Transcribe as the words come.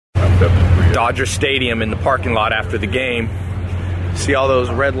Dodger Stadium in the parking lot after the game. See all those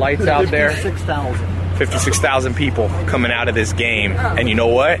red lights out there? 56,000 people coming out of this game. And you know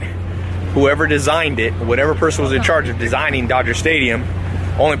what? Whoever designed it, whatever person was in charge of designing Dodger Stadium,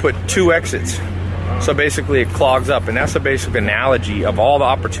 only put 2 exits. So basically it clogs up. And that's a basic analogy of all the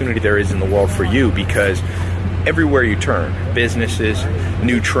opportunity there is in the world for you, because everywhere you turn, businesses,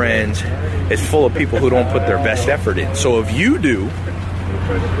 new trends, it's full of people who don't put their best effort in. So if you do,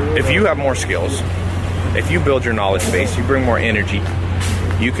 if you have more skills, if you build your knowledge base, you bring more energy,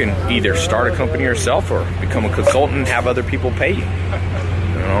 you can either start a company yourself or become a consultant and have other people pay you.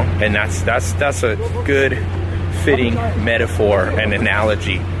 You know, and that's a good fitting metaphor and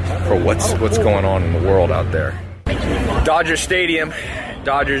analogy for what's going on in the world out there. Dodger Stadium,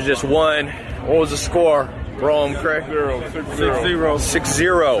 Dodgers just won. What was the score? Rome, correct? 6-0.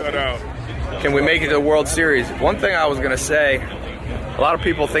 6-0. Can we make it to the World Series? One thing I was going to say, a lot of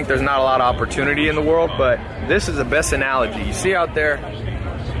people think there's not a lot of opportunity in the world, but this is the best analogy. You see out there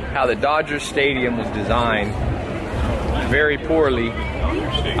how the Dodgers Stadium was designed very poorly.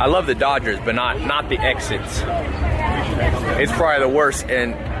 I love the Dodgers, but not the exits. It's probably the worst,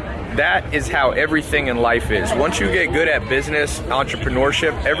 and that is how everything in life is. Once you get good at business,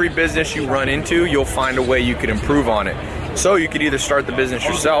 entrepreneurship, every business you run into, you'll find a way you can improve on it. So you could either start the business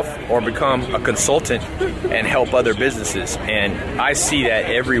yourself or become a consultant and help other businesses. And I see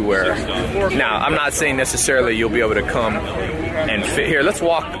that everywhere. Now, I'm not saying necessarily you'll be able to come and fit here. Let's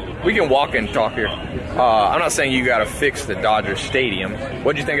walk. We can walk and talk here. I'm not saying you got to fix the Dodger Stadium.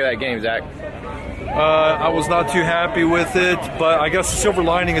 What did you think of that game, Zach? I was not too happy with it, but I guess the silver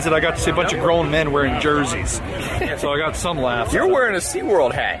lining is that I got to see a bunch of grown men wearing jerseys. So I got some laughs. You're wearing a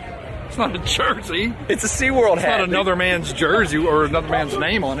SeaWorld hat. It's not a jersey. It's a SeaWorld hat. It's not another man's jersey or another man's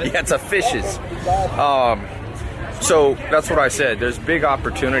name on it. Yeah, it's a fish's. So that's what I said. There's big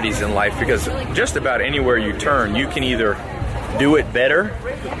opportunities in life because just about anywhere you turn, you can either do it better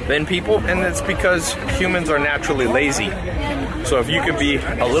than people, and it's because humans are naturally lazy. So if you can be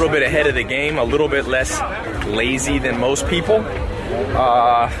a little bit ahead of the game, a little bit less lazy than most people,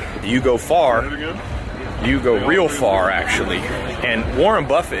 you go far. You go real far, actually. And Warren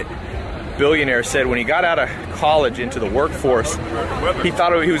Buffett, billionaire, said when he got out of college into the workforce, he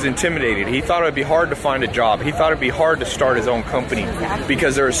thought he was intimidated. He thought it would be hard to find a job. He thought it would be hard to start his own company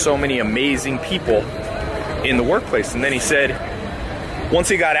because there are so many amazing people in the workplace. And then he said, once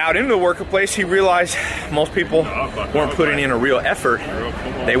he got out into the workplace, he realized most people weren't putting in a real effort.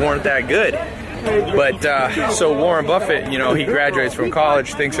 They weren't that good. But so Warren Buffett, you know, he graduates from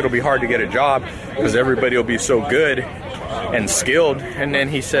college, thinks it'll be hard to get a job because everybody will be so good and skilled. And then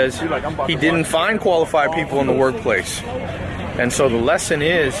he says he didn't find qualified people in the workplace. And so the lesson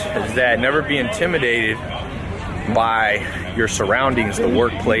is that never be intimidated by your surroundings, the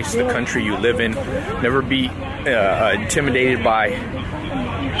workplace, the country you live in. Never be intimidated by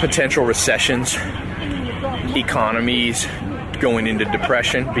potential recessions, economies going into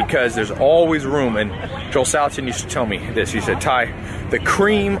depression, because there's always room. And Joel Salatin used to tell me this. He said, Ty, the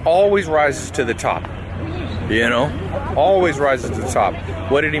cream always rises to the top. You know, always rises to the top.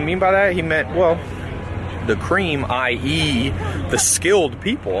 What did he mean by that? He meant, well, the cream, i.e. the skilled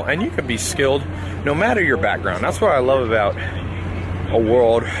people, and you can be skilled no matter your background. That's what I love about a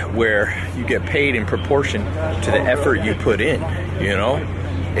world where you get paid in proportion to the effort you put in, you know,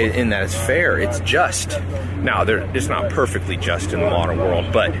 and that it's fair, it's just. Now, it's not perfectly just in the modern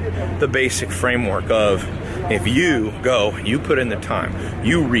world, but the basic framework of if you go, you put in the time,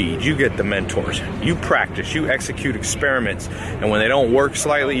 you read, you get the mentors, you practice, you execute experiments, and when they don't work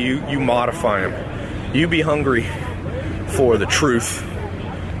slightly, you modify them. You be hungry for the truth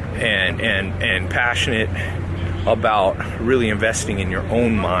and passionate about really investing in your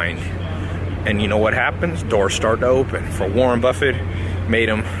own mind. And you know what happens? Doors start to open. For Warren Buffett, made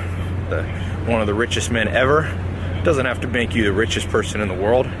him one of the richest men ever. It doesn't have to make you the richest person in the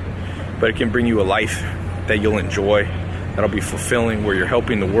world, but it can bring you a life that you'll enjoy, that'll be fulfilling, where you're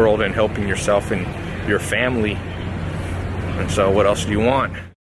helping the world and helping yourself and your family. And so what else do you want?